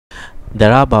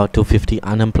There are about 250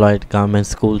 unemployed government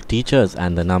school teachers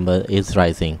and the number is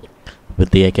rising. With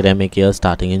the academic year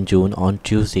starting in June, on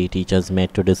Tuesday, teachers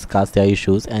met to discuss their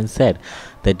issues and said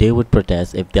that they would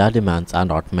protest if their demands are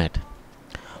not met.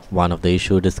 One of the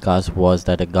issues discussed was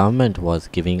that the government was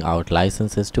giving out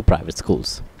licenses to private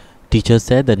schools. Teachers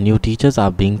said that new teachers are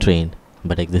being trained,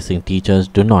 but existing teachers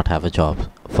do not have a job.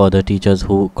 Further, teachers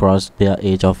who crossed their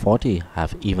age of 40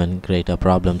 have even greater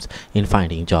problems in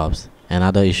finding jobs.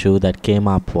 Another issue that came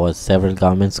up was several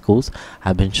government schools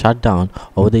have been shut down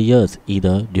over the years,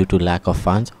 either due to lack of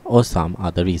funds or some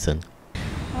other reason.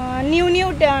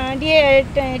 New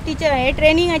teacher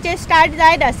ट्रेनिंगाचे start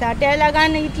जायत आसा त्या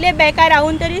लागून इतले बेकार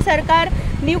रावून तरी सरकार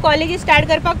new colleges start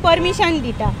करपाक परमिशन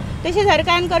दिता. तशें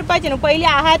सरकारान करपाचें न्हू, पयलीं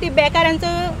आहा ती बेकारांचो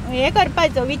हें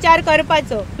करपाचो विचार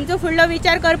करपाचो. आमचो फुडलो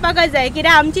विचार करपाकच जाय,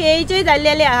 कित्याक आमची एजूय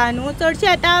जाल्लेली आहा न्हू. चडशे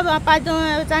आतां 5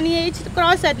 वर्सांनी एज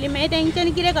क्रॉस जातली, मागीर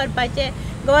तेंच्यांनी कितें करपाचें,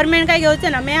 गव्हर्मेंट काय घेवचो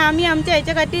ना. मागीर आमी आमच्या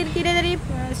हेच्या खातीर कितें तरी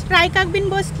स्ट्रायकाक बीन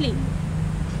बसली.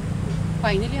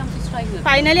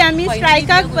 फायनली आमी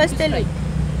स्ट्रायकाक बसतली.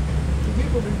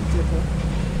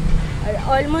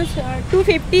 ऑलमोस्ट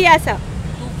 250 आसा.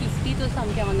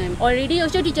 ऑलरेडी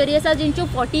अशो टिचरी आसा जेंच्यो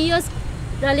 40 इयर्स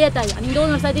जाली येता आनी 2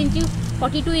 वर्सां तेंची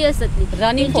 42 इयर्स जातली.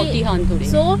 रनिंग 40 हां थोडी.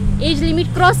 सो एज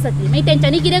लिमीट क्रॉस जातली. मागीर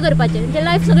तेंच्यांनी कितें करपाचें, तेंचें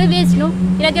लायफ सगळें वेस्ट न्हू.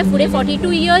 कित्याक ते फुडें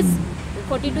 42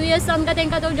 इयर्स आमकां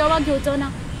तेंकां तो जॉबाक घेवचो ना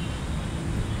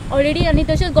ऑलरेडी. आनी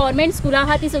तशेंच गव्हर्मेंट स्कुलां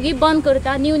आहा ती सगळीं बंद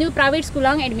करता, न्यू प्रायवेट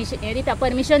स्कुलांक एडमिशन दिता,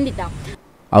 परमिशन दिता.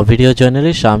 A video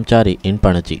journalist Shamchari in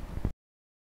Panaji.